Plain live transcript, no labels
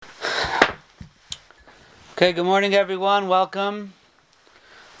Okay, good morning everyone. Welcome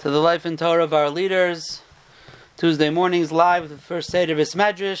to the Life and Torah of our leaders. Tuesday mornings live with the First Seder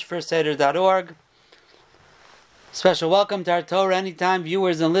Bismedrash, firstseder.org. Special welcome to our Torah Anytime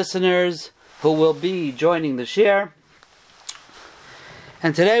viewers and listeners who will be joining the share.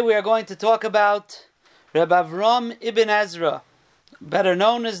 And today we are going to talk about Reb Avram Ibn Ezra, better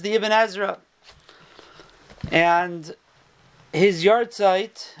known as the Ibn Ezra. And his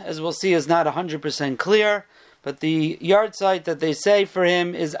yahrzeit, as we'll see, is not 100% clear, but the yahrzeit that they say for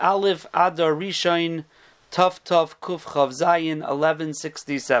him is Aleph Adar Rishon Tuf Tuf Kuf Chav Zayin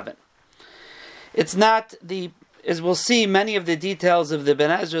 1167. It's not as we'll see, many of the details of the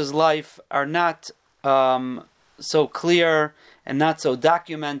Ibn Ezra's life are not so clear and not so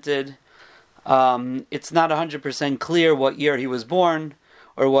documented. It's not 100% clear what year he was born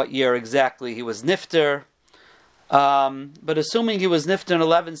or what year exactly he was nifter. But assuming he was nifter in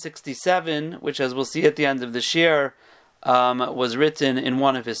 1167, which, as we'll see at the end of the shir, was written in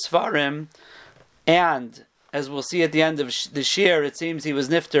one of his Sfarim, and as we'll see at the end of the shir, it seems he was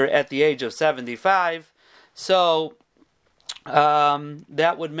nifter at the age of 75. So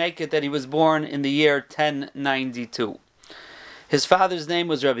that would make it that he was born in the year 1092. His father's name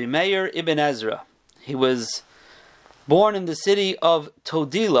was Rabbi Meir Ibn Ezra. He was born in the city of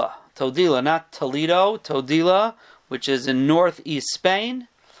Todila, not Toledo, Todila, which is in northeast Spain.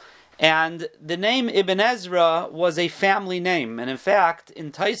 And the name Ibn Ezra was a family name. And in fact,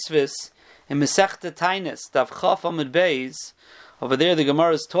 in Taisvis, in Masechta Tainis, Daf Chaf Amud Beis, over there the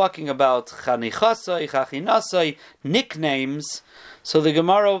Gemara is talking about Chanichasai, Chachinasai, nicknames. So the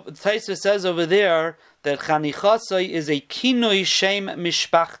Gemara, Taisvis says over there that Chanichasai is a kinoi shem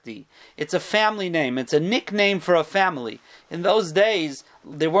mishpachti. It's a family name. It's a nickname for a family. In those days,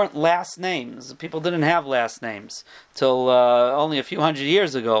 there weren't last names. People didn't have last names till only a few hundred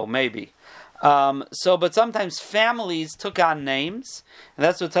years ago, maybe. But sometimes families took on names, and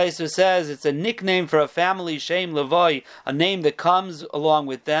that's what Taisva says. It's a nickname for a family, Shem Levoi, a name that comes along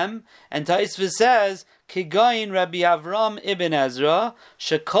with them. And Taisva says, Kigayin Rabbi Avram Ibn Ezra,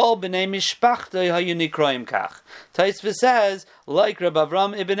 Shekol b'nei mishpachtoi hayu nikroim kach. Taisva says, like Rabbi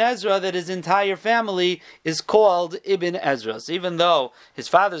Avram Ibn Ezra, that his entire family is called Ibn Ezra. So even though his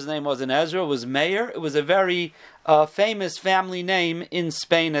father's name wasn't Ezra, it was Meir, it was a very famous family name in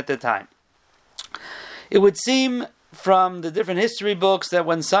Spain at the time. It would seem from the different history books that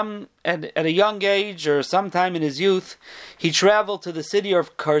when at a young age or sometime in his youth, he traveled to the city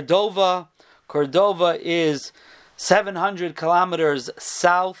of Cordova. Cordova is 700 kilometers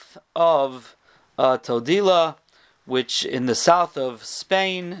south of Todila, which in the south of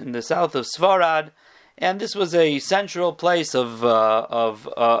Spain, in the south of Sfarad, and this was a central place of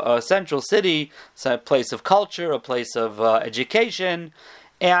a central city, a place of culture, a place of education.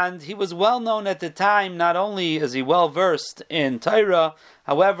 And he was well known at the time. Not only is he well versed in Torah,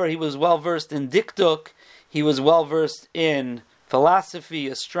 however, he was well versed in dikduk. He was well versed in philosophy,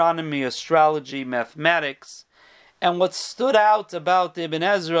 astronomy, astrology, mathematics. And what stood out about Ibn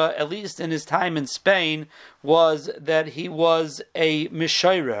Ezra, at least in his time in Spain, was that he was a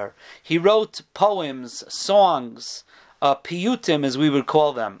mishorer. He wrote poems, songs, piyutim as we would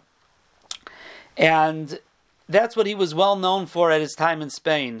call them. And that's what he was well known for at his time in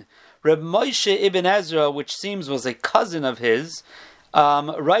Spain. Reb Moshe Ibn Ezra, which seems was a cousin of his,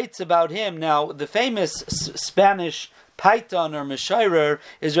 writes about him. Now, the famous Spanish Paiton or Meshirer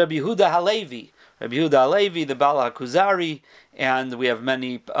is Rabbi Yehuda Halevi. Rabbi Yehuda Halevi, the Baal HaKuzari, and we have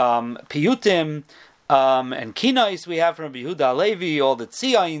many piyutim and kinais we have from Rabbi Yehuda Halevi, all the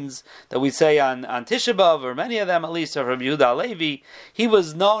tzions that we say on Tisha B'Av, or many of them at least are Rabbi Yehuda Halevi. He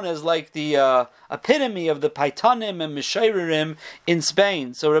was known as like the epitome of the Paitanim and Meshirerim in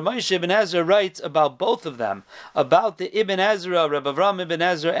Spain. So Rabbi Moshe Ibn Ezra writes about both of them, about the Ibn Ezra, Rabbi Avram Ibn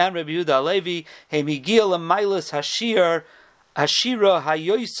Ezra and Rabbi Yehuda Halevi, Hemigil Amailas Hashira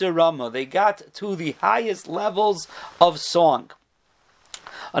Hayoyser Rama. They got to the highest levels of song.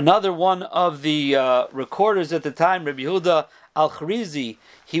 Another one of the recorders at the time, Rabbi Yehuda Al-Kharizi,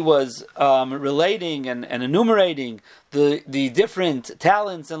 he was relating and enumerating the different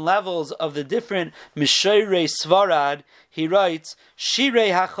talents and levels of the different Mishayrei Svarad. He writes,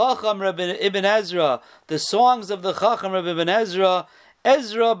 Shirei HaChacham Rabbi Ibn Ezra, the songs of the Chacham Rabbi Ibn Ezra,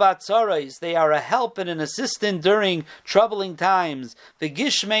 Ezra Batzarais, they are a help and an assistant during troubling times. The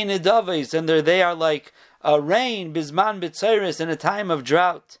Gishmei Nedaves, and they are like rain, Bizman B'Tzeres, in a time of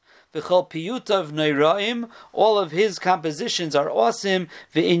drought. v'chol piyutav neiraim. All of his compositions are awesome.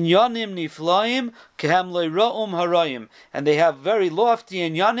 V'inyanim niflaim kehem leira'um harayim. And they have very lofty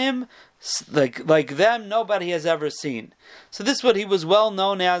inyanim, like them nobody has ever seen. So this is what he was well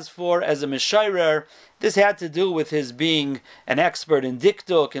known as a Meshairer. This had to do with his being an expert in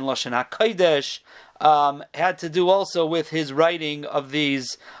diktuk, in Lashon HaKodesh. Had to do also with his writing of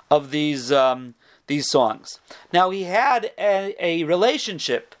these songs. Now he had a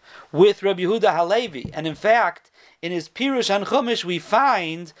relationship with Rabbi Yehuda Halevi, and in fact, in his Pirush on Chumash, we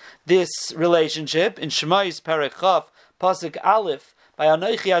find this relationship in Shemais Perek Chaf Pasuk Aleph by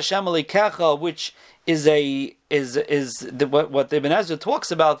Anochi Hashem Elokecha, which is what the Ibn Ezra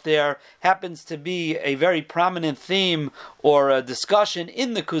talks about there, happens to be a very prominent theme or a discussion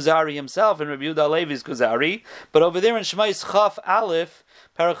in the Kuzari himself, in Rabbi Yehuda Halevi's Kuzari. But over there in Shemais Chaf Aleph,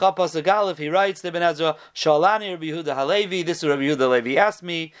 Parachah Pasuk Aleph, he writes, the Ibn Ezra, Shalani Rabbi Yehuda Halevi, this is Rabbi Yehuda Halevi asked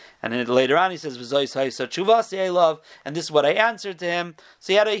me, and then later on he says, V'zois ha'isa tshuvasi I love, and this is what I answered to him.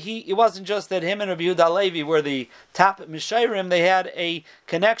 So it wasn't just that him and Rabbi Yehuda Halevi were the top Mishayrim, they had a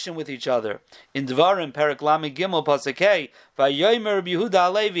connection with each other. In Dvarim, Perek Lamed Gimel Pasuk Hey, Vayomer Rabbi Yehuda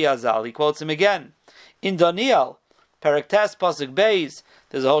Halevi Azal, he quotes him again. In Daniel, Perek Tes Pasuk Beis,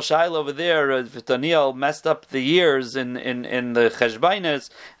 there's a whole shaila over there. Daniel messed up the years in the Cheshbainis,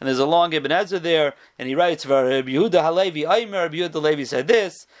 and there's a long Ibn Ezra there, and he writes, Rabbi Yehuda Halevi, Aymer, Rabbi Yehuda Halevi said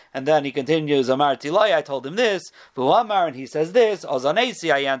this, and then he continues, Amar Tilai, I told him this, V'hu Amar, and he says this,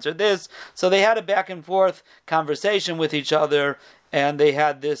 Ozanesi, I answered this. So they had a back and forth conversation with each other, and they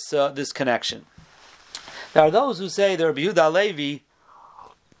had this connection. There are those who say that Rabbi Yehuda Halevi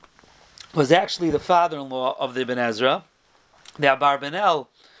was actually the father-in-law of the Ibn Ezra. The Abarbanel,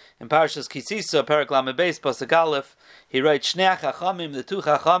 in Parashas Kisisa, Perek Lamed Beis, Pasuk Aleph, he writes, Shnei Chachamim, the two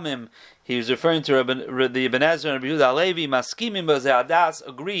Chachamim, he was referring to the Ibn Ezra and Rabbi Yehuda Halevi, Maskimim B'Ze'adas,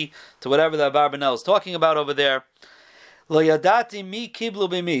 agree to whatever the Abarbanel is talking about over there. Lo yadati mi kiblu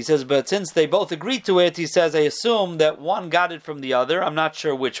b'mi. He says, but since they both agreed to it, he says, I assume that one got it from the other. I'm not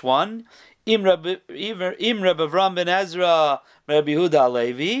sure which one. Im Rabbi Avram ben Ezra, Rabbi Yehuda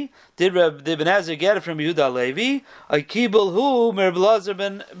Halevi. Did Ibn Ezra get it from Yehuda Halevi? Kibul hu Rabbi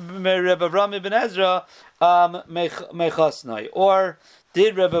Avram ibn Ezra mechasnai. Or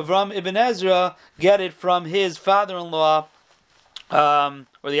did Rabbi Avram ibn Ezra get it from his father-in-law, or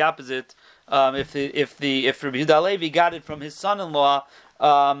the opposite? If Rabbi Yehuda Halevi got it from his son-in-law,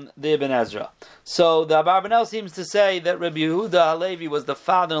 the Ibn Ezra. So the Abarbanel seems to say that Rabbi Yehuda Halevi was the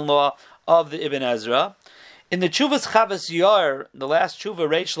father-in-law of the Ibn Ezra. In the Chuvas Chavas Yair, the last Chuva,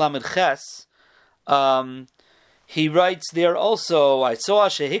 Reish Lamed Ches, he writes there also, I saw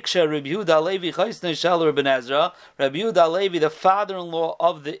Shehiksha Rabbi Yehuda Halevi Chaisnei Shel Ibn Ezra, Rabbi Yehuda Halevi, the father-in-law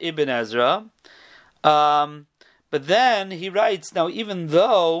of the Ibn Ezra. But then he writes, now even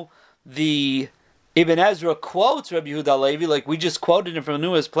though the Ibn Ezra quotes Rabbi Yehuda Halevi, like we just quoted him from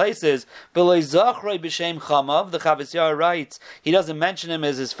numerous places, the Chavas Yair writes, he doesn't mention him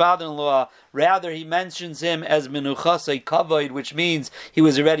as his father-in-law, rather he mentions him as Menuchasei Kavod, which means he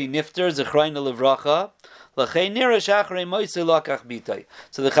was already nifter, Zechreina Livracha. So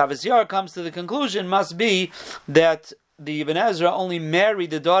the Chavas Yair comes to the conclusion, must be that the Ibn Ezra only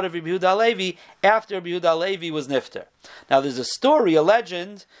married the daughter of Rabbi Yehuda Halevi after Rabbi Yehuda Halevi was nifter. Now there's a story, a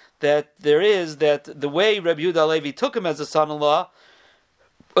legend, that the way Rabbi Yehuda Halevi took him as a son-in-law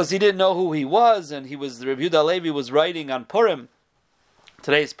was he didn't know who he was, and Rabbi Yehuda Halevi was writing on Purim.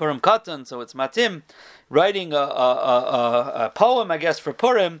 Today's Purim Katan, so it's Matim, writing a poem, I guess, for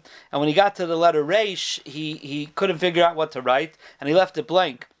Purim, and when he got to the letter Reish, he couldn't figure out what to write, and he left it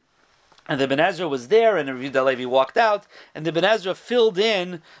blank. And the Ibn Ezra was there, and Rabbi Yehuda Halevi walked out, and the Ibn Ezra filled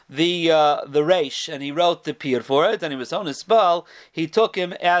in the Reish, and he wrote the Pir for it, and he was on his spell. He took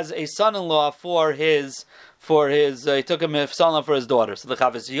him as a son-in-law he took him as son-in-law for his daughter. So the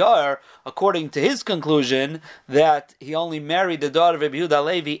Chavas Yair, according to his conclusion, that he only married the daughter of Rabbi Yehuda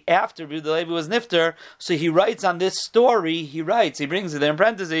Halevi after Rabbi Yehuda Halevi was nifter, so he writes on this story, he brings it there in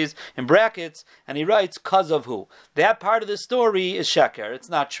parentheses, in brackets, and he writes, cause of who? That part of the story is sheker. It's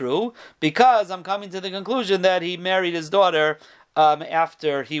not true, because I'm coming to the conclusion that he married his daughter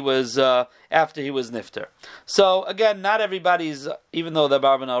after he was nifter. So again, not everybody's, even though the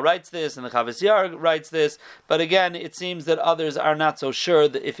Abarbanel writes this and the Chavas Yair writes this, but again, it seems that others are not so sure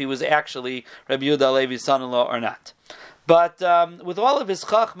that if he was actually Rabbi Yehuda Halevi's son-in-law or not. But with all of his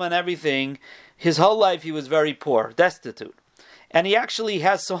chachma and everything, his whole life he was very poor, destitute. And he actually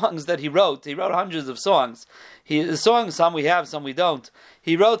has songs that he wrote. He wrote hundreds of songs. Songs, some we have, some we don't.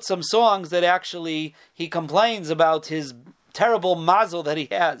 He wrote some songs that actually he complains about his terrible mazel that he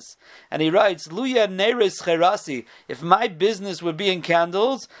has. And he writes, Luya Neris Cherasi, if my business would be in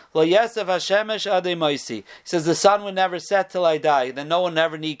candles, Lo Yesef Hashemesh Ade Moisi. He says the sun would never set till I die, then no one would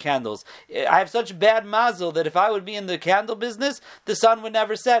ever need candles. I have such bad mazel that if I would be in the candle business, the sun would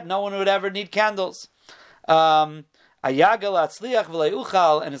never set, no one would ever need candles. And it's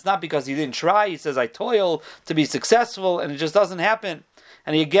not because he didn't try. He says, I toil to be successful, and it just doesn't happen.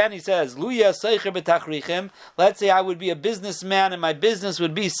 And he says, Luya Seicher B'Tachrichem. Let's say I would be a businessman and my business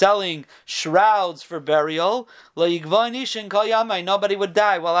would be selling shrouds for burial. Lo Yigvon Ishin Kol Yamai. Nobody would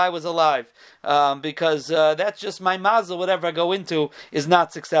die while I was alive. Because that's just my mazel. Whatever I go into is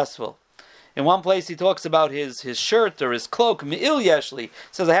not successful. In one place he talks about his shirt or his cloak, Me'il Yeshli.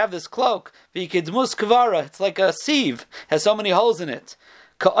 Says, I have this cloak, V'Kidmus Kvara. It's like a sieve, has so many holes in it.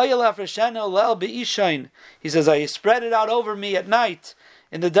 He says, I spread it out over me at night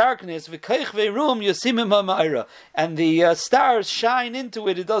in the darkness, and the stars shine into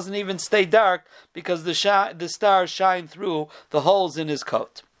it. It doesn't even stay dark because the stars shine through the holes in his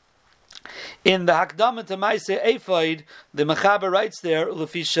coat. In the Hakdama to Maise Ephod, the Mechaber writes there,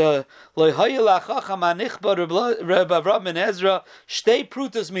 Lefisha loyhayla chacham anichbar Reb Avram ben Ezra shtei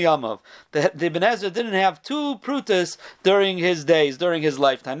prutas miyamav. The Ben Ezra didn't have 2 prutas during his days, during his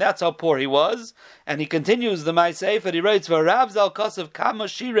lifetime. That's how poor he was. And he continues the Maise Ephod. He writes, V'Rav Zal Kosav Kama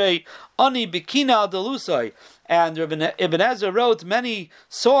Shirei Ani Bikina Al Delusai. And Ibn Ezra wrote many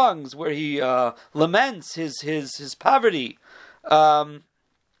songs where he laments his poverty.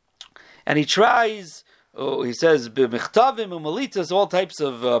 And he tries, he says, b'michtavim u'malitas, all types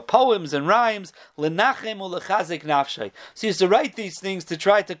of poems and rhymes, l'nachem u'lechazik nafshay. So he used to write these things to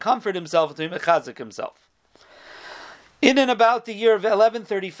try to comfort himself, to mechazik himself. In and about the year of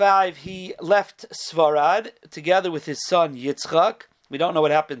 1135, he left Svarad together with his son Yitzchak. We don't know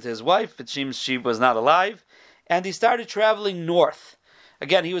what happened to his wife. It seems she was not alive. And he started traveling north.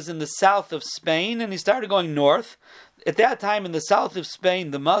 Again, he was in the south of Spain, and he started going north. At that time, in the south of Spain,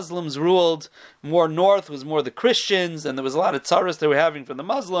 the Muslims ruled. More north was more the Christians, and there was a lot of tzaras they were having from the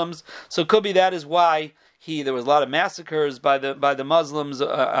Muslims. So it could be that is why there was a lot of massacres by the Muslims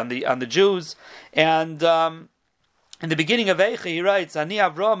on the Jews. And in the beginning of Eicha, he writes, Ani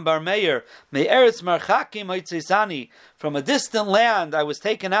Avram bar Meir, me'eretz marchakim hoitzisani. From a distant land, I was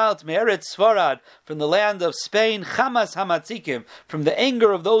taken out, me'eretz Sfarad, from the land of Spain, chamas hamatzikim, from the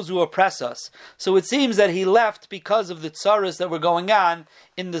anger of those who oppress us. So it seems that he left because of the tsaras that were going on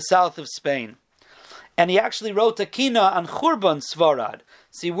in the south of Spain. And he actually wrote a kina on Churban Sfarad.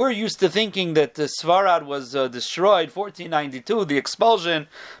 See, we're used to thinking that Sfarad was destroyed, 1492, the expulsion.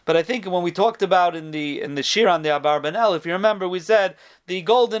 But I think when we talked about in the Shir on the Abarbanel, if you remember, we said the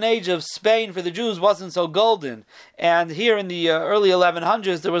golden age of Spain for the Jews wasn't so golden. And here in the early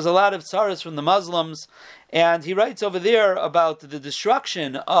 1100s, there was a lot of tsaras from the Muslims. And he writes over there about the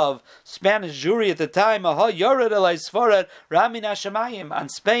destruction of Spanish Jewry at the time. On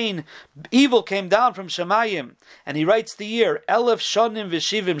Spain, evil came down from Shemayim. And he writes the year, Elef Shonim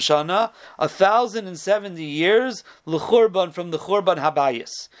V'Shivim Shana, 1,070 years, L'Churban, from the Churban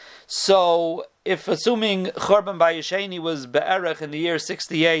Habayis. So, if assuming Churban Bayesheni was Be'erech in the year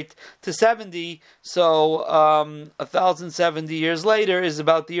 68 to 70, so 1,070 years later is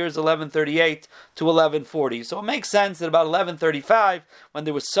about the years 1138 to 1140. So it makes sense that about 1135, when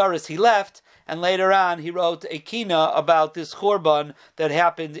there was Saras, he left, and later on he wrote a kina about this Churban that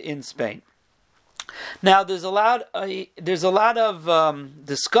happened in Spain. Now, there's a lot of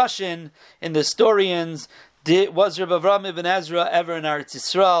discussion in the historians. Was Reb Avram ibn Ezra ever in Eretz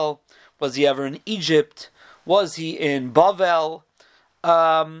Yisrael? Was he ever in Egypt? Was he in Bavel?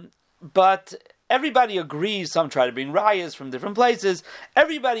 But everybody agrees, some try to bring rayas from different places,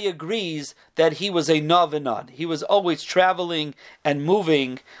 everybody agrees that he was a Navinad. He was always traveling and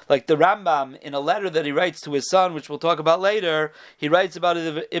moving, like the Rambam, in a letter that he writes to his son, which we'll talk about later, he writes about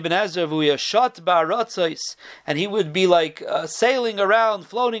Ibn Ezra, V'yashat ba'aratzos, and he would be like sailing around,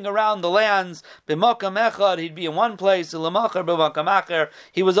 floating around the lands, b'makam echad, he'd be in one place, l'machar b'makam acher,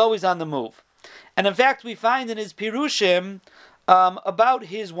 he was always on the move. And in fact, we find in his Pirushim, about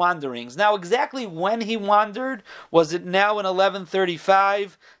his wanderings. Now, exactly when he wandered, was it now in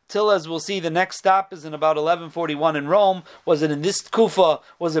 1135, till, as we'll see, the next stop is in about 1141 in Rome? Was it in this Kufa?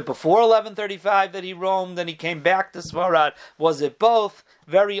 Was it before 1135 that he roamed and he came back to Sfarad? Was it both?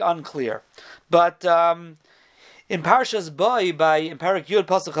 Very unclear. But in Parshas Boi, in Parak Yud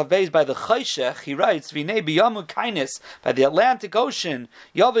Pasuk Havez, by the Chayshech, he writes, "V'nei biyamu kainis," by the Atlantic Ocean,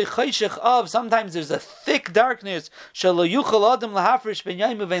 Yavei Chayshech of. Sometimes there's a thick darkness. Shelo yuchal adam lahafrish ben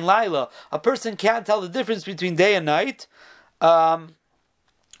yom uvein laila. A person can't tell the difference between day and night.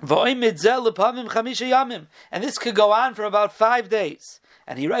 And this could go on for about 5 days.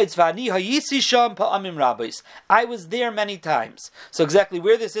 And he writes, I was there many times. So exactly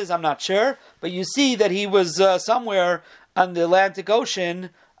where this is, I'm not sure. But you see that he was somewhere on the Atlantic Ocean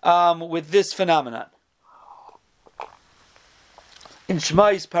with this phenomenon. In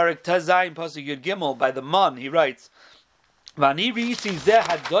Shmais Parak Tazayim Pasuk Yud Gimel, by the Mon, he writes, Vani Risi Zeh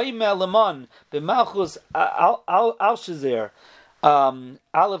Hadoime Lemon B'Malchus Al-Shazer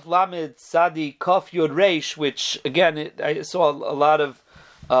Aleph Lamed Sadi Kof Yud Reish, which again I saw a lot of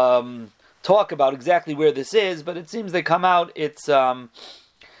talk about exactly where this is, but it seems they come out. It's not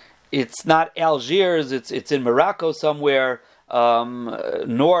Algiers. It's in Morocco somewhere,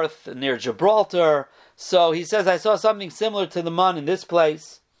 north near Gibraltar. So he says, I saw something similar to the Mon in this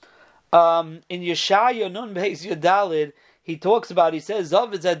place. In Yeshaya Nun Beis Yudalid, he talks about, he says,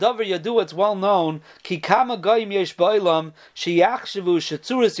 it's well known, Ki kama goyim yesh ba'olam, sheyachshavu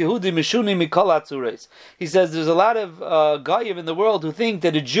shetzuras Yehudi mishuni mikol hatzuras. He says there's a lot of goyim in the world who think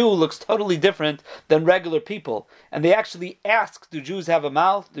that a Jew looks totally different than regular people. And they actually ask, do Jews have a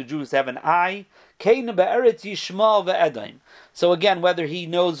mouth? Do Jews have an eye? Keina be'eretz yishma ve'edaim. So again, whether he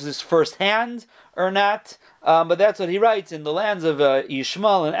knows this firsthand or not, but that's what he writes. In the lands of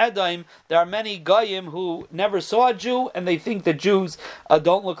Yishmael and Edaim, there are many Goyim who never saw a Jew, and they think that Jews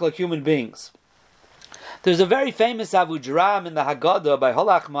don't look like human beings. There's a very famous Avudraham in the Haggadah by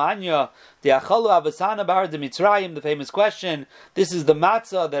Holach Ma'anya, the Achalu Avasana Bar de Mitzrayim, the famous question. This is the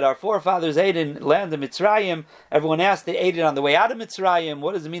matzah that our forefathers ate in land of Mitzrayim. Everyone asked, they ate it on the way out of Mitzrayim.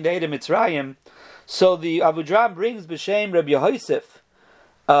 What does it mean they ate in Mitzrayim? So the Avudraham brings B'Shem Rabbi Yosef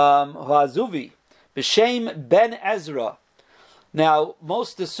Ha'azuvi, B'Shem Ben Ezra. Now,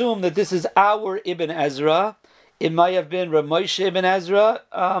 most assume that this is our Ibn Ezra. It might have been Rav Moshe Ibn Ezra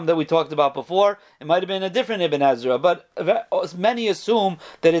that we talked about before. It might have been a different Ibn Ezra, but many assume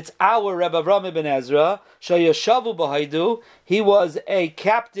that it's our Reb Avram Ibn Ezra. Shayashavu B'Haidu. He was a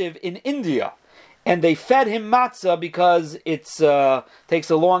captive in India, and they fed him matzah because it takes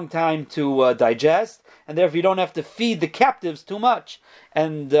a long time to digest, and therefore you don't have to feed the captives too much.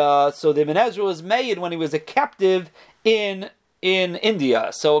 And so the Ibn Ezra was made when he was a captive in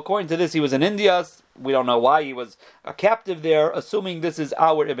India. So according to this, he was in India. We don't know why he was a captive there, assuming this is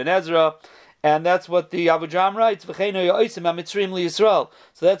our Ibn Ezra. And that's what the Avudraham writes. So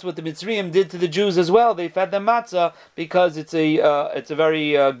that's what the Mitzrayim did to the Jews as well. They fed them matzah because it's a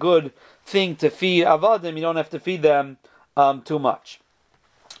very good thing to feed Avadim. You don't have to feed them too much.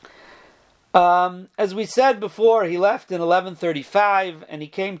 As we said before, he left in 1135 and he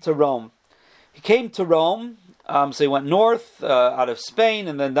came to Rome. So he went north out of Spain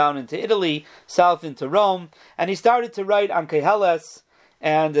and then down into Italy, south into Rome, and he started to write on Keheles.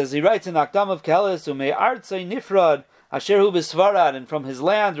 And as he writes in Akdam of Keheles, Umei Artzei Nifrad Asher Hu B'Sfarad, and from his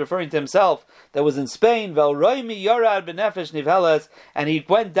land, referring to himself, that was in Spain, Vel Roimi Yorad B'Nefesh Nivheles, and he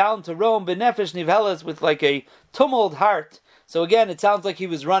went down to Rome B'Nefesh Nivheles with like a tumbled heart. So again, it sounds like he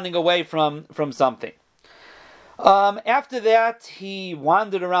was running away from something. After that, he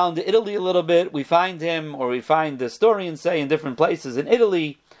wandered around Italy a little bit. We find the historians say in different places in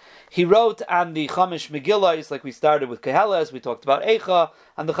Italy. He wrote on the Chamish Megillah, like we started with Keheles, we talked about Eicha.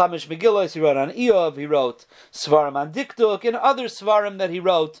 On the Chamish Megillah, he wrote on Eov, he wrote Svarim on Dikduk, and other Svarim that he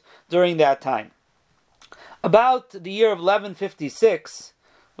wrote during that time. About the year of 1156,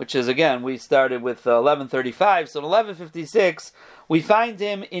 which is, again, we started with 1135, so in 1156, we find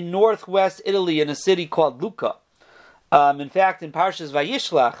him in northwest Italy in a city called Lucca. In fact, in Parshas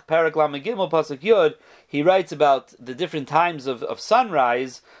Vayishlach, Perek Lamed Gimel Pasuk Yud, he writes about the different times of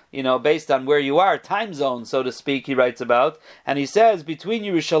sunrise, based on where you are, time zone, so to speak, he writes about. And he says, between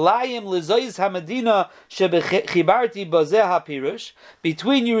Yerushalayim Lizois HaMedina Shebechibarti Bozeh HaPirush,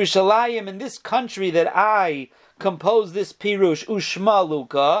 between Yerushalayim and this country that I composed this Pirush, Ushma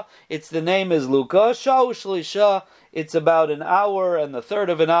Lucca, the name is Lucca, Sha'u Shlisha, it's about an hour and the third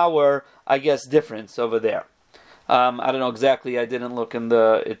of an hour, I guess, difference over there. I don't know exactly. I didn't look in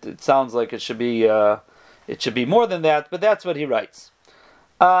the. It sounds like it should be more than that, but that's what he writes.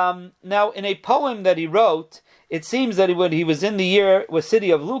 Now, in a poem that he wrote, it seems that when he was in the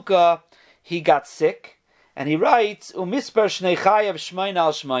city of Lucca, he got sick, and he writes, "Umisper shnei chayav shmeina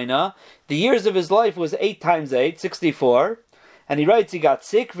al shmeina." The years of his life was 8 times 8, 64. And he writes he got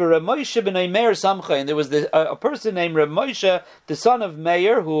sick. Reb Moshe b'nei Meir Samcha, and there was a person named Reb Moshe, the son of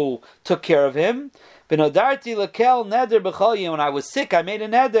Meir, who took care of him. B'nodarti lekel neder b'chol. When I was sick, I made a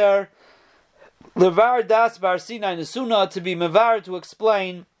neder. Levar das bar Sinai nesuna, to be mevar, to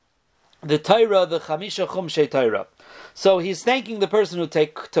explain the Torah, the Chamisha Chumshei Torah. So he's thanking the person who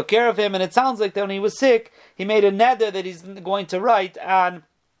took care of him, and it sounds like that when he was sick, he made a neder that he's going to write on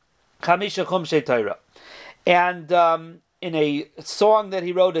Chamisha Chumshei Torah. And in a song that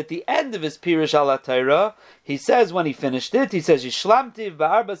he wrote at the end of his Pirush Al Torah, he says when he finished it, he says, Yishlamtiv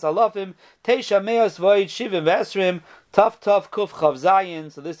ba'arbas alafim teisha me'as v'oid shivim v'esrim taf kuf chav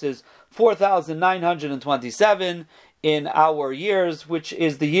zayin. So this is 4,927 in our years, which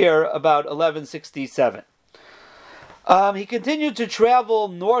is the year about 1167. He continued to travel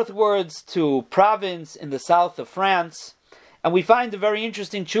northwards to Provence in the south of France, and we find a very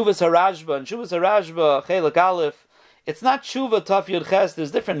interesting Tshuvas HaRashba. And Tshuvas HaRashba, Chelik Aleph, it's not Tshuva Taf Yud Ches, there's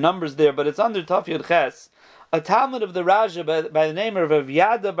different numbers there, but it's under Taf Yud Ches. A Talmud of the Raja by the name of Rav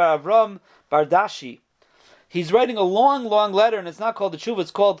Yada bar Avram Bardashi. He's writing a long letter, and it's not called the Tshuva,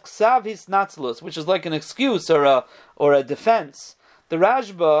 it's called Ksav Hisnatzlus, which is like an excuse or a defense. The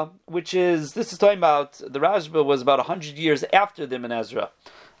Rashba, this is talking about, the Rashba was about 100 years after the Ibn Ezra.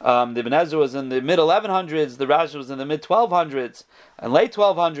 The Ibn Ezra was in the mid-1100s, the Rashba was in the mid-1200s, and late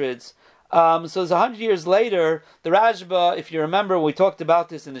 1200s. So it's 100 years later, the Rashba, if you remember, we talked about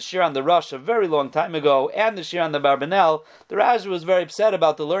this in the Shir on the Rush a very long time ago, and the Shir on the Barbanel, the Rashba was very upset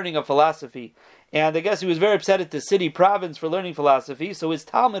about the learning of philosophy. And I guess he was very upset at the city province for learning philosophy, so his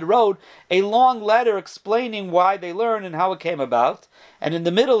Talmud wrote a long letter explaining why they learn and how it came about. And in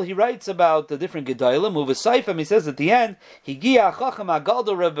the middle, he writes about the different Gedolim, Uvesaifim. He says at the end, Higia Chacham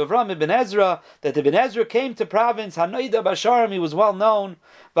Agaldo Reb Avram ibn Ezra, that Ibn Ezra came to province, Hanoida Basharim, he was well known.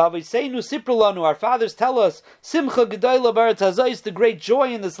 Vaviseinu Siprulanu, our fathers tell us, Simcha Gedola Barat Hazais, the great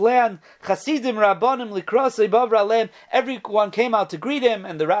joy in this land, Chasidim Rabbanim Likrasei Bavra Alem, everyone came out to greet him,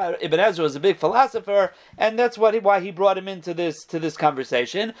 and Ibn Ezra was a big philosopher, and that's why he brought him into this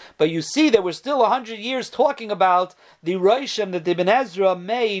conversation. But you see that we're still 100 years talking about the Roshim that Ibn Ezra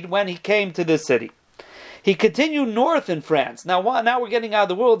made when he came to this city. He continued north in France. Now we're getting out of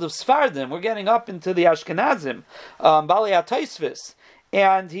the world of Sfardim. We're getting up into the Ashkenazim, Balei HaTosfos.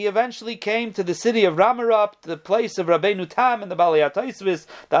 And he eventually came to the city of Ramarap, the place of Rabbeinu Tam and the Balei HaTosfos,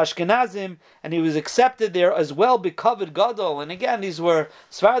 the Ashkenazim, and he was accepted there as well, B'Kavod Gadol. And again, these were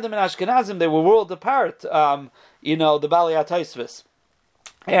Sfardim and Ashkenazim, they were worlds apart, the Balei HaTosfos.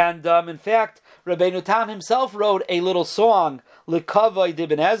 And in fact, Rabbeinu Tam himself wrote a little song, L'Kavod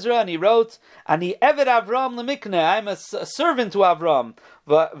Ibn Ezra, and he wrote, Ani Eved Avram L'Mikneh, I'm a servant to Avram.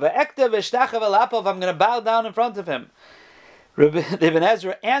 V'ektev v'shtachav elapov, I'm going to bow down in front of him. Ibn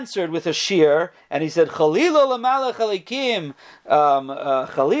Ezra answered with a shir, and he said, Chalila l'malach alikim,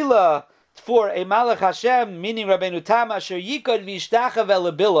 Chalila, for a Malach Hashem, meaning Rabbeinu Tam, asher yikod v'yishtachav el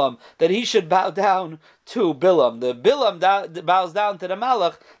Bilam, that he should bow down to Bilam. The Bilam bows down to the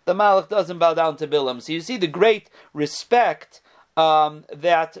Malach doesn't bow down to Bilam. So you see the great respect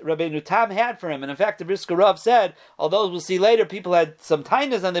that Rabbeinu Tam had for him. And in fact, the Brisker Rav said, although we'll see later people had some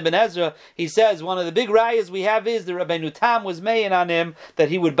tightness on Ibn Ezra, he says one of the big rayas we have is that Rabbeinu Tam was mayin on him that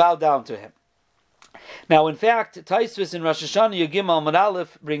he would bow down to him. Now, in fact, Tosfos in Rosh Hashanah Yud Gimel Amud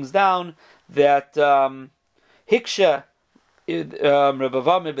Aleph brings down that Hiksha Reb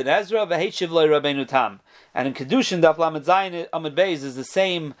Avram ibn Ezra v'Heishiv Lo Rabbeinu Tam. And in Kedushin Daf Lamed Zayin Amud Beis is the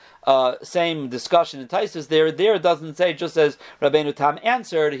same discussion in Tosfos. There it doesn't say, just as Rabbeinu Tam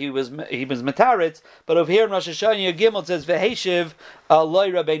answered, he was metaritz, but over here in Rosh Hashanah Yud Gimel it says v'Heishiv Lo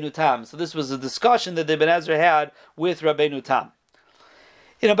Rabbeinu Tam. So this was a discussion that Ibn Ezra had with Rabbeinu Tam.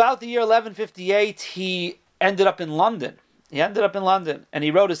 In about the year 1158, he ended up in London. And he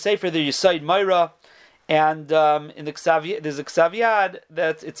wrote a sefer, the Yesod Moira. And in the Ksaviyad, there's a Ksaviyad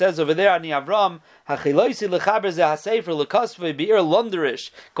that it says over there, Ani Avram, Hachiloisi lechaber ze hasefer lekosve be'ir Londerish,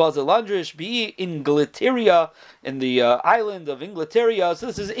 calls it Londerish, be Inglaterra, in the island of Inglaterra. So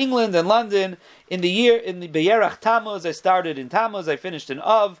this is England and London. In the Beyerach Tammuz, I started in Tammuz, I finished in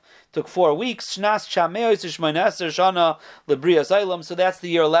Av, took 4 weeks. Shnas Chameos Ishmainaser Shana Lebrias Eilam. So that's the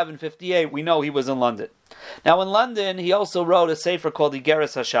year 1158. We know he was in London. Now in London, he also wrote a sefer called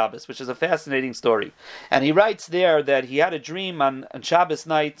Igeres HaShabbos, which is a fascinating story. And he writes there that he had a dream on Shabbos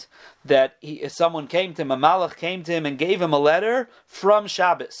night that someone came to him, a malach came to him and gave him a letter from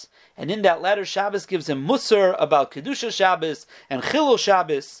Shabbos. And in that letter, Shabbos gives him Musar about Kedusha Shabbos and Chilul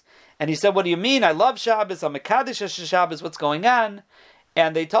Shabbos. And he said, what do you mean? I love Shabbos, I'm a Kaddish Shabbos, what's going on?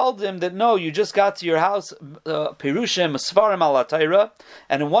 And they told him that no, you just got to your house, Pirushim, Svarim al Torah,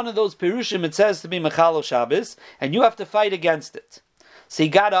 and in one of those Pirushim it says to be Mechalo Shabbos, and you have to fight against it. So he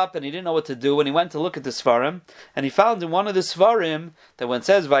got up and he didn't know what to do, and he went to look at the Svarim, and he found in one of the Svarim that when it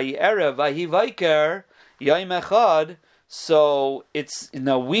says Vayi Erev, Vayi Vaiker, Yom Echad, so it's,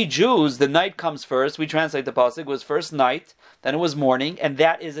 we Jews, the night comes first, we translate the pasuk, it was first night, then it was morning, and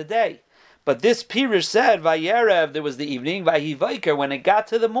that is a day. But this Pirush said, Vayerev, there was the evening, Vahivaker, when it got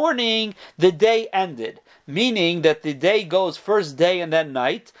to the morning, the day ended. Meaning that the day goes first day and then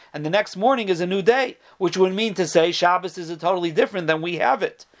night, and the next morning is a new day, which would mean to say Shabbos is totally different than we have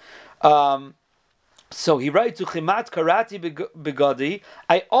it. So he writes, "Uchimat karati begadi."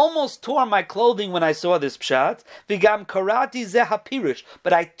 I almost tore my clothing when I saw this pshat. Vigam karati zeh hapirush,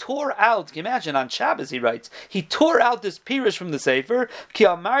 but I tore out. Can you imagine on Shabbos? He writes, he tore out this pirush from the sefer. Ki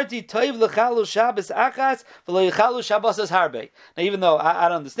amarti toiv lechalu Shabbos achas v'lo yechalu Shabbos as harbe. Now, even though I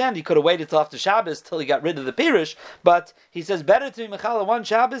don't understand, he could have waited till after Shabbos till he got rid of the pirush. But he says better to be mechala one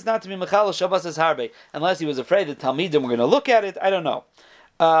Shabbos, not to be mechala Shabbos as harbe, unless he was afraid that Talmidim were going to look at it. I don't know.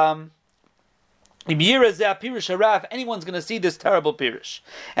 If anyone's going to see this terrible pirush.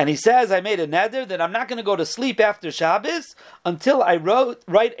 And he says, I made a neder that I'm not going to go to sleep after Shabbos until I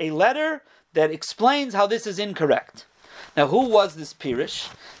write a letter that explains how this is incorrect. Now, who was this pirush?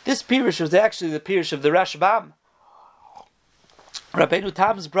 This pirush was actually the pirush of the Rashbam, Rabbeinu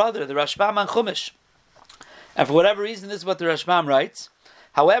Tam's brother, the Rashbam on Chumash. And for whatever reason, this is what the Rashbam writes.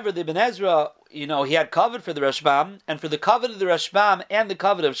 However, the Ibn Ezra, he had covered for the Rashbam, and for the covet of the Rashbam and the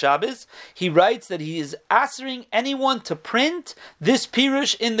covet of Shabbos, he writes that he is asking anyone to print this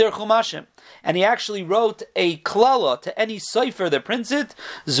pirush in their Chumashim. And he actually wrote a klala to any cipher that prints it.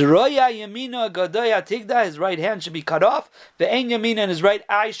 Zroya yamina gadaya tigda, his right hand should be cut off. Ve'en yamina, and his right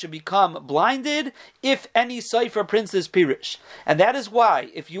eye should become blinded if any cipher prints this pirush. And that is why,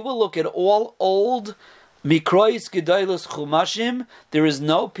 if you will look at all old Mikrois Gedailos Chumashim, there is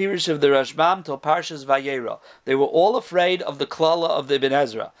no pirush of the Rashbam till Parshas Vayera. They were all afraid of the klala of the Ibn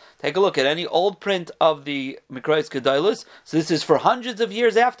Ezra. Take a look at any old print of the Mikrois Gedailos. So this is for hundreds of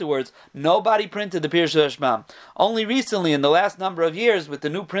years afterwards. Nobody printed the pirush of Rashbam. Only recently, in the last number of years, with the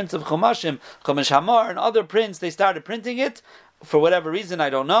new prints of Chumashim, Chumash Hamar and other prints, they started printing it. For whatever reason,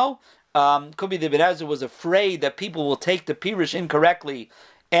 I don't know. Could be the Ibn Ezra was afraid that people will take the pirush incorrectly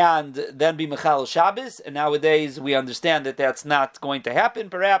and then be Mechal Shabbos, and nowadays we understand that that's not going to happen,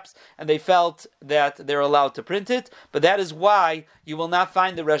 perhaps, and they felt that they're allowed to print it, but that is why you will not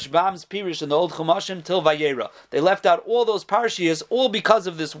find the Rashbam's Pirush in the Old Chumashim till Vayera. They left out all those Parshias, all because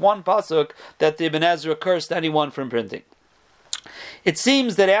of this one pasuk that the Ibn Ezra cursed anyone from printing. It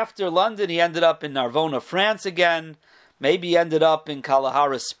seems that after London he ended up in Narbona, France again. Maybe he ended up in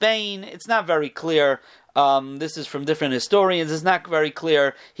Kalahara, Spain. It's not very clear. This is from different historians. It's not very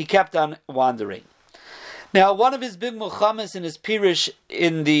clear. He kept on wandering. Now, one of his big muchamas in his pirush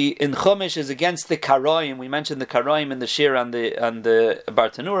in Chumash is against the Karoim. We mentioned the Karoim in the shir on the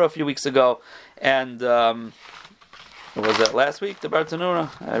Bartanura a few weeks ago, and was that last week? The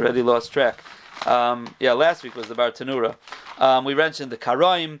Bartanura? I already lost track. Last week was the Bartanura. We mentioned the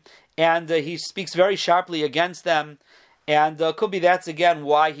Karoim, and he speaks very sharply against them. And could be that's again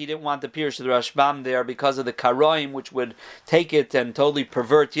why he didn't want the pirush of the Rashbam there, because of the Karoim, which would take it and totally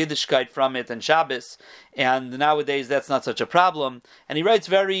pervert Yiddishkeit from it and Shabbos. And nowadays that's not such a problem. And he writes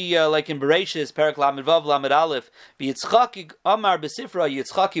very like in Bereshis, Perek Lamed Vav Lamed Aleph, Yitzchaki Amar Besifra.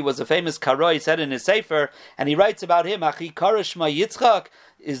 Yitzchaki was a famous Karoi, said in his sefer, and he writes about him, Achi Karashma Yitzchak,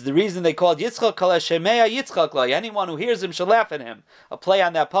 is the reason they called Yitzchak Kala Shemea Yitzchak Lai. Anyone who hears him shall laugh at him. A play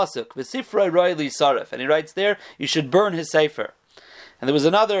on that pasuk. V'sifrei royli sarif. And he writes there, you should burn his sefer. And there was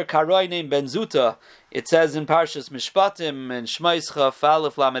another Karoi named Ben Zuta. It says in Parshas Mishpatim and Shmais Chaf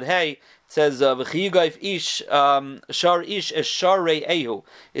Aleph Lamed Hey. It says V'chiyugayv ish shar ish es shar re'ehu.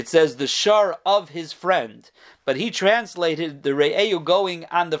 It says the shar of his friend. But he translated the re'ehu going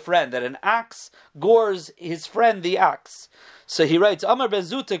on the friend, that an ox gores his friend the ox. So he writes, Amar Ben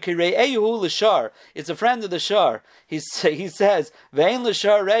Zuta ki re'ehu l'shar. It's a friend of the shar. He says, Ve'en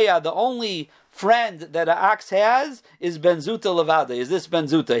l'shar re'ah, the only friend that an ox has is Ben Zuta levada. Is this Ben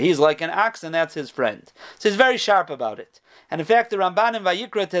Zuta? He's like an ox and that's his friend. So he's very sharp about it. And in fact, the Ramban in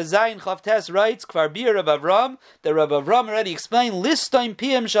Vayikra Tezayin Chav Tes writes, Kvar Bir Rabbi Avram, that Rabbi Avram already explained, Listoim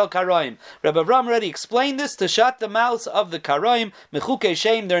Piem Shal Karoim. Rabbi Avram already explained this to shut the mouths of the Karoim, Mechuke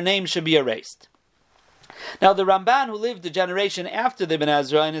Shem, their names should be erased. Now the Ramban, who lived the generation after the Ben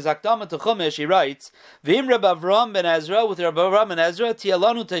Ezra, in his Akdama to Chumash, he writes, V'im Rabbi Avram Ben Ezra, with Rabbi Avram Ben Ezra,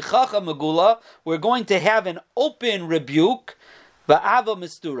 Tialanu Teichacha Megula, we're going to have an open rebuke, Va'ava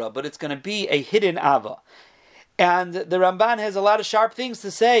Mistura, but it's going to be a hidden Ava. And the Ramban has a lot of sharp things to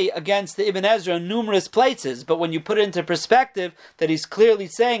say against the Ibn Ezra in numerous places, but when you put it into perspective, that he's clearly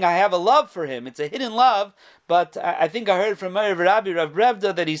saying, I have a love for him, it's a hidden love, but I think I heard from Meir Rabbi Rav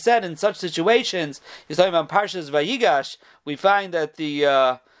Brevda that he said in such situations, he's talking about Parshas Vayigash, we find that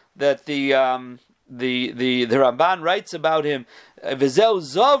the Ramban writes about him.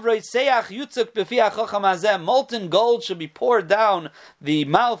 Molten gold should be poured down the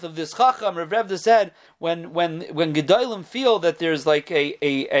mouth of this chacham. Rav Revda said when Gedolim feel that there's like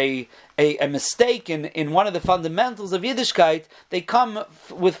a mistake in one of the fundamentals of Yiddishkeit, they come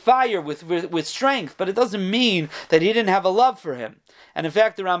with fire, with strength, but it doesn't mean that he didn't have a love for him. And in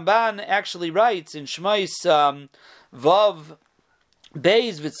fact, the Ramban actually writes in Shmais Vav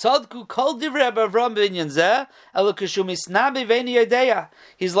Beis v'tzadku kol divrei Avram b'inyan zeh elo kashu misnabe v'eini yadeya.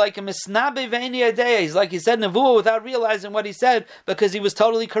 He's like a misnabe v'eini yadeya. He's like he said nevuah without realizing what he said because he was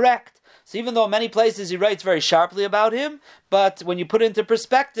totally correct. So even though in many places he writes very sharply about him, but when you put it into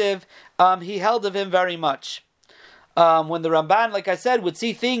perspective, he held of him very much. When the Ramban, like I said, would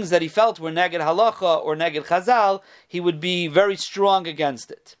see things that he felt were neged halacha or neged chazal, he would be very strong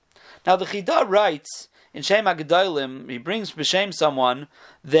against it. Now the Chidah writes in Shem HaGedolim, he brings b'shem someone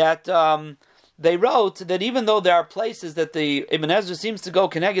that they wrote that even though there are places that the Ibn Ezra seems to go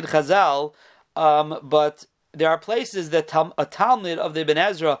keneged Chazal, but there are places that a Talmud of the Ibn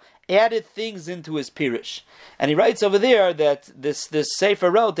Ezra added things into his Pirush. And he writes over there that this Sefer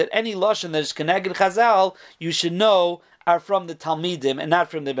wrote that any Lashon that is keneged Chazal, you should know are from the Talmidim and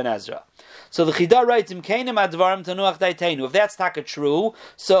not from the Ibn Ezra. So the Chidah writes, if that's taka true,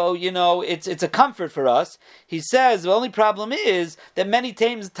 so it's a comfort for us. He says the only problem is that many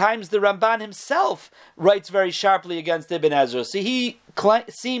times the Ramban himself writes very sharply against Ibn Ezra. So he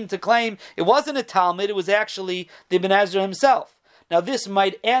seemed to claim it wasn't a Talmud, it was actually the Ibn Ezra himself. Now this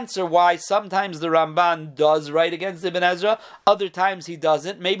might answer why sometimes the Ramban does write against Ibn Ezra, other times he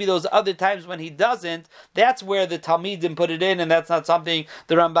doesn't. Maybe those other times when he doesn't, that's where the Talmidim put it in, and that's not something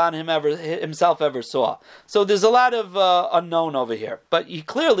the Ramban himself ever saw. So there's a lot of unknown over here. But he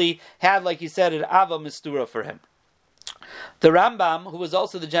clearly had, like he said, an Ava Mistura for him. The Rambam, who was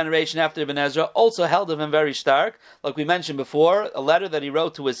also the generation after Ibn Ezra, also held of him very stark. Like we mentioned before, a letter that he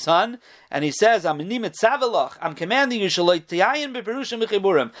wrote to his son, and he says, I'm commanding you, you should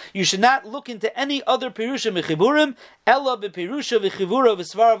not look into any other Pirushim Mechiburim, Ella b'Pirusha v'Chivura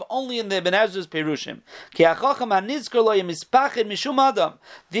v'Svarav, only in the Ibn Ezra's Pirushim.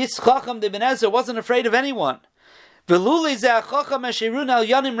 This Chacham, the Ibn Ezra, wasn't afraid of anyone. And the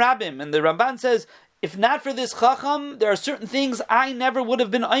Ramban says, if not for this Chacham, there are certain things I never would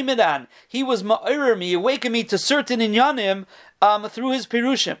have been aimed on. He was ma'arer me, awakened me to certain inyanim through his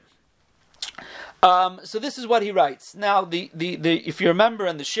Pirushim. So this is what he writes. Now, if you remember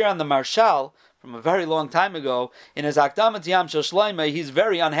in the Shir on the Marshal, from a very long time ago, in his Akdamat Yam Shel Shloimeh, he's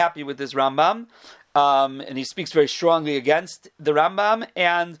very unhappy with this Rambam, and he speaks very strongly against the Rambam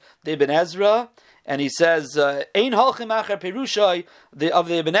and the Ibn Ezra. And he says, "Ein holchem acher perushay of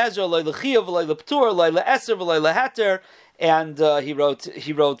the Ibn Ezra loy lechiyav loy leptur loy leeser loy leheter." And he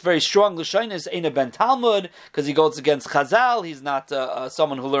wrote very strong l'shaynis ein a ben Talmud because he goes against Chazal. He's not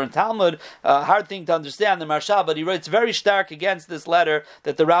someone who learned Talmud. Hard thing to understand the Marshal, but he writes very stark against this letter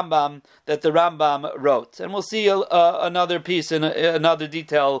that the Rambam wrote. And we'll see another piece in another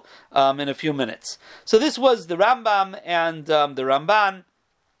detail in a few minutes. So this was the Rambam and the Ramban.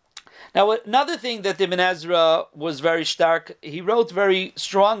 Now, another thing that Ibn Ezra was very stark, he wrote very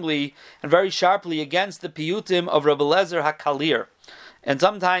strongly and very sharply against the piyutim of Rabbi Eliezer HaKalir. And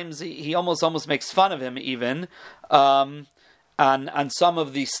sometimes he almost makes fun of him even on some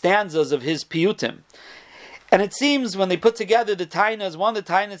of the stanzas of his piyutim. And it seems when they put together the tainas, one of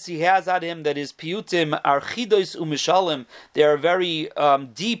the tainas he has at him that his piyutim are chidos u'mishalim, they are very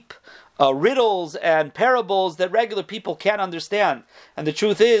deep riddles and parables that regular people can't understand. And the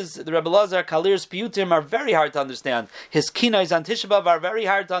truth is, the Rebbe Elazar Kalir's piyutim are very hard to understand. His kinais on Tisha B'Av are very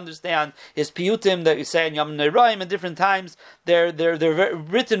hard to understand. His piyutim that you say in Yom Neiraim at different times, they're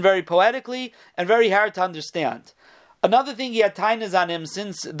written very poetically and very hard to understand. Another thing, he had tainas on him,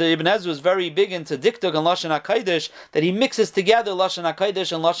 since the Ibn Ezra was very big into Diktuk and Lashon HaKodesh, that he mixes together Lashon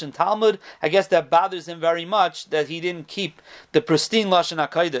HaKodesh and Lashon Talmud. I guess that bothers him very much, that he didn't keep the pristine Lashon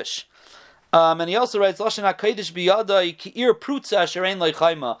HaKodesh. And he also writes Lashon HaKodesh biyadai ki'ir prutza sherein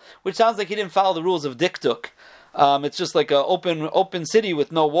leichayma, which sounds like he didn't follow the rules of Diktuk. It's just like an open city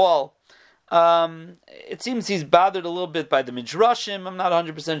with no wall. It seems he's bothered a little bit by the Midrashim. I'm not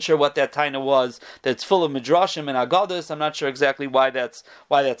 100% sure what that taina was. That's full of Midrashim and Agadas. I'm not sure exactly why that's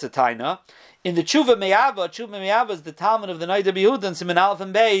a taina. In the Tshuva Me'ava is the Talmud of the Noda B'Yehuda and Siman Aleph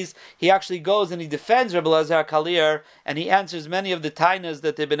and Beis. He actually goes and he defends Rebbe Elazar HaKalir, and he answers many of the tainas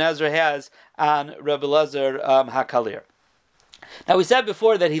that Ibn Ezra has on Rebbe Elazar HaKalir. Now we said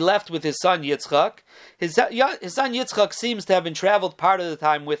before that he left with his son Yitzchak. His son Yitzchak seems to have been traveled part of the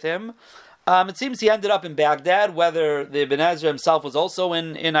time with him. It seems he ended up in Baghdad. Whether the Ibn Ezra himself was also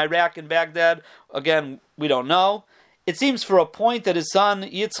in Iraq and Baghdad, again, we don't know. It seems for a point that his son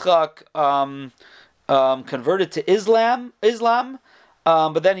Yitzchak converted to Islam,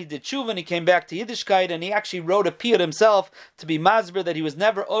 but then he did tshuva and he came back to Yiddishkeit, and he actually wrote a piyut himself to be masber that he was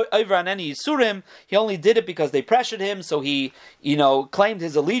never over on any Yisurim. He only did it because they pressured him, so he, claimed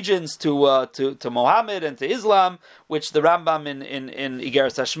his allegiance to Muhammad and to Islam, which the Rambam in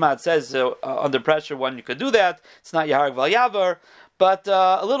Igeres Hashmad says under pressure one you could do that. It's not Yaharag Val Yavar. But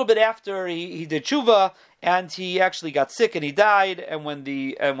a little bit after he did tshuva, and he actually got sick and he died. And when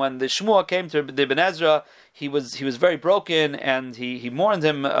the Shmuah came to the Ibn Ezra, he was very broken, and he mourned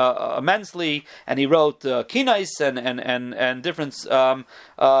him immensely. And he wrote kinais and different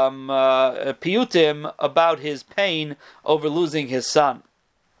piyutim about his pain over losing his son.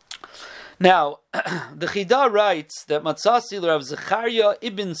 Now, the Chida writes that Matzasi Rav Zechariah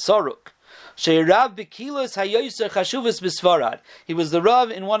ibn Soruk. He was the Rav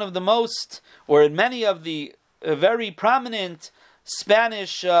in one of the most, or in many of the very prominent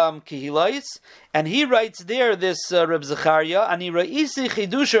Spanish Kehilais, and he writes there, this Reb Zechariah, Ani Ra'isi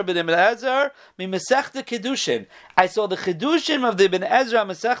Chidusha ben Ibn Ezra mi Masechta Kedushin. I saw the Chidushim of the Ibn Ezra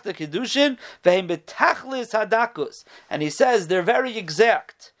Masechta Kedushin v'hem betachlis hadakus, and he says they're very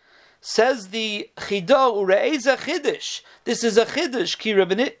exact. Says the Chido Ure'eza Chidish. This is a Chidish. Ki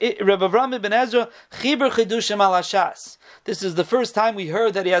Reb Avram ibn Ezra Chiber Chidushim al Hashas. This is the first time we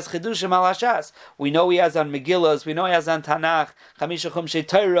heard that he has Chidushim al Hashas. We know he has on Megillas, we know he has on Tanakh, Chamisha Chumshei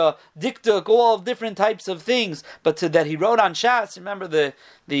Torah, Diktuk, all different types of things. But that he wrote on Shas, remember the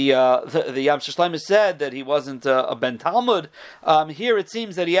Yam Shlomo said that he wasn't a Ben Talmud. Here it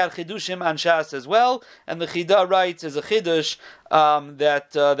seems that he had Chidushim on Shas as well, and the Chida writes as a Chidush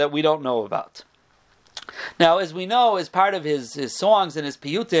that we don't know about. Now, as we know, as part of his songs and his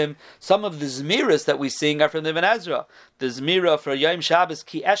piyutim, some of the Zmiras that we sing are from the Ibn Ezra. The Zmira for Yom Shabbos,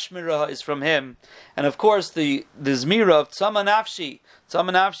 Ki Eshmira, is from him. And of course, the Zmira of Tzama Nafshi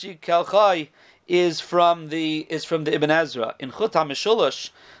Kelchai, is from the Ibn Ezra. In Chut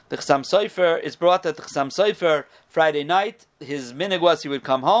HaMeshulash, the Chassam Sofer is brought at the Chassam Sofer Friday night. His minig was he would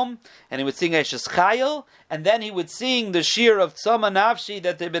come home and he would sing Eshes Chayil, and then he would sing the shir of Tzama Nafshi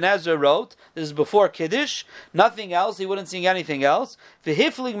that the Ibn Ezra wrote. This is before Kiddush. Nothing else. He wouldn't sing anything else.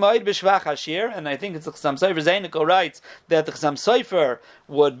 V'hiflig Moed B'Shvach Hashir, and I think it's the Chassam Sofer Zainiko writes that the Chassam Sofer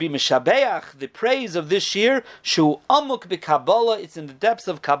would be Mishabeach, the praise of this shir, Shu Amuk B'Kabbalah, it's in the depths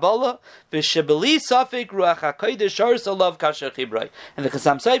of Kabbalah, V'Shebeli Safik Ruach HaKodesh Arsalav Kasher Chibray. And the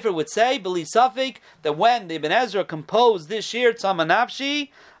Chassam Sofer would say, Beli Safik, that when the Ibn Ezra composed this shir, Tzama Nafshi,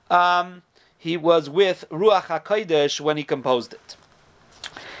 he was with Ruach HaKodesh when he composed it.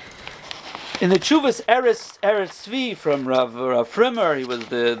 In the Tshuvas Eretz Tzvi from Rav Frimer, he was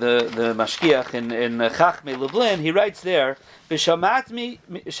the mashkiach in Chachmei Lublin, he writes there, Shamati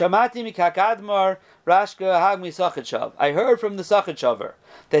mikakadmar rashka hagmi sachetshav. I heard from the Sachetshaver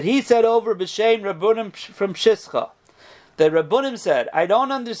that he said over B'Shem Rabbunim from Shischa, that Rabbunim said, I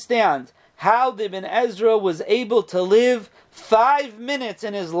don't understand how the Ibn Ezra was able to live 5 minutes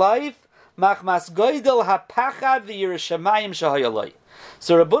in his life, machmas goydel hapachad v'yirashamayim shahayaloi.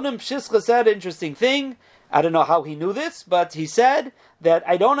 So Rabbunim Shischa said an interesting thing. I don't know how he knew this, but he said that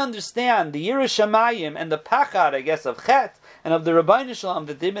I don't understand the Yiras Shamayim and the Pachad, I guess, of Chet and of the Rabbeinu Shalom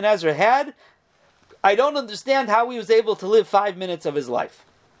that the Ibn Ezra had. I don't understand how he was able to live 5 minutes of his life.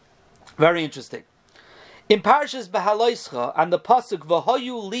 Very interesting. In Parshas Behaloischa, on the pasuk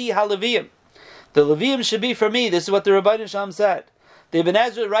V'hoyu li haLeviim, the Leviim should be for me. This is what the Rabbeinu Shalom said. The Ibn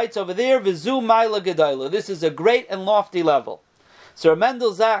Ezra writes over there, V'zu Maila Gedayla. This is a great and lofty level. Sir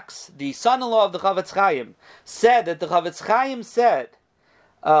Mendel Zaks, the son-in-law of the Chavetz Chaim, said that the Chavetz Chaim said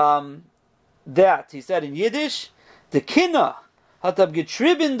that, he said in Yiddish, the Kina hat ab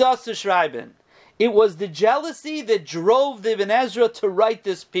getrieben das zu schreiben. It was the jealousy that drove the Ibn Ezra to write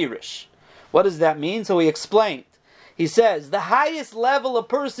this Pirush. What does that mean? So he explained. He says, the highest level a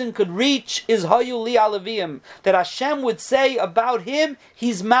person could reach is Hayu li alavim, that Hashem would say about him,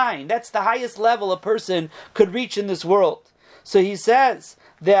 he's mine. That's the highest level a person could reach in this world. So he says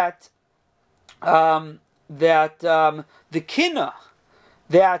that the kinah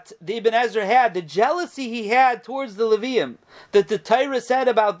that the Ibn Ezra had, the jealousy he had towards the Levium, that the Torah said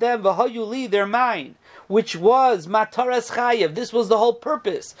about them, V'hayu li, they're mine, which was Mataras Chayev. This was the whole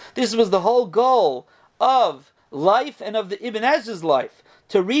purpose. This was the whole goal of life and of the Ibn Ezra's life,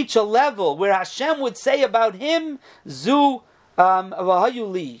 to reach a level where Hashem would say about him, Zu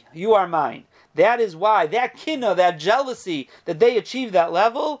V'hayu li, you are mine. That is why, that kinna, that jealousy, that they achieved that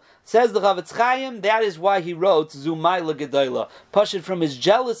level, says the Chavetz Chaim, that is why he wrote Zumayla Gedola. Pashut, from his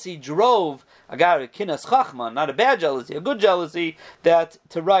jealousy drove, I got a kinnas chachma, not a bad jealousy, a good jealousy, that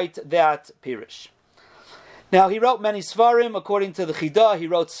to write that Pirish. Now, he wrote many Svarim. According to the Chidah, he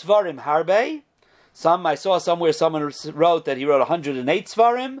wrote Svarim Harbe. I saw somewhere someone wrote that he wrote 108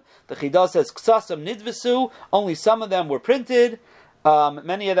 Svarim. The Chidah says Ksasam Nidvesu, only some of them were printed.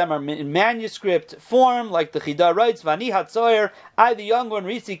 Many of them are in manuscript form, like the Chidah writes, Vani Hatzoyer, I the young one,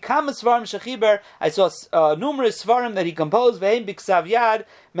 Risi Kama Svarim Shechiber. I saw numerous Svarim that he composed, Vehem Biksav Yad,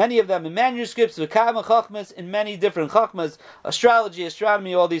 many of them in manuscripts, V'kama Chachmas, in many different Chachmas, astrology,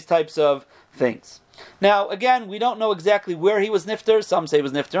 astronomy, all these types of things. Now, again, we don't know exactly where he was nifter. Some say he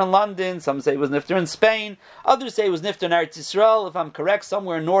was nifter in London, some say he was nifter in Spain, others say he was nifter in Eretz Yisrael. If I'm correct,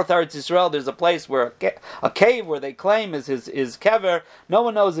 somewhere in North Eretz Yisrael, there's a place where a cave where they claim is his kever. No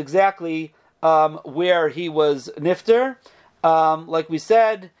one knows exactly where he was nifter. Like we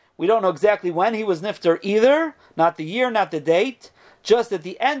said, we don't know exactly when he was nifter either, not the year, not the date. Just at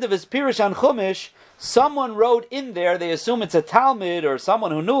the end of his Pirush on Chumash, someone wrote in there, they assume it's a Talmud or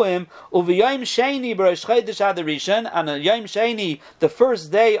someone who knew him, Uv'yayim Sheni b'Rosh Chodesh Adar Rishon, on a Yayim Sheni, the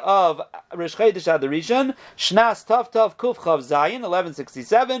first day of Rosh Chodesh Adar Rishon, Shnas Tav Tav Kuf Chav Zayin,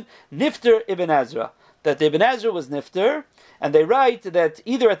 1167, Nifter Ibn Ezra. That Ibn Ezra was Nifter, and they write that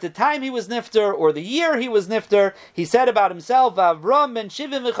either at the time he was Nifter or the year he was Nifter, he said about himself, Avram ben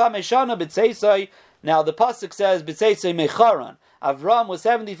Shivim v'Chamei Shana b'Tzeisai. Now the pasuk says b'Tzeisai mecharan. Avram was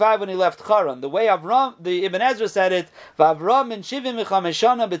 75 when he left Charan. The way the Ibn Ezra said it, V'Avram ben Shivim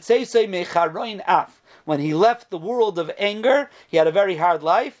v'Chamei b'Tzeisei mecharoin af. When he left the world of anger, he had a very hard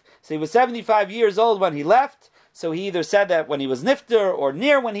life. So he was 75 years old when he left. So he either said that when he was nifter or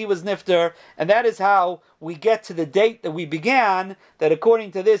near when he was nifter, and that is how we get to the date that we began, that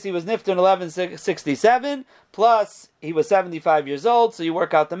according to this he was nifter in 1167, plus he was 75 years old, so you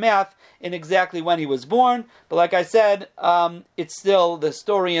work out the math in exactly when he was born. But like I said, it's still, the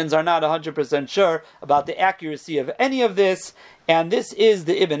historians are not 100% sure about the accuracy of any of this, and this is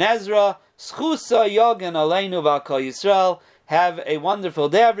the Ibn Ezra. Schusa Yogan Aleinu V'Kol Yisrael. Have a wonderful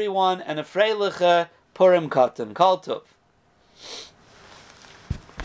day, everyone, and a freiliche Purim Katan. Kol Tov.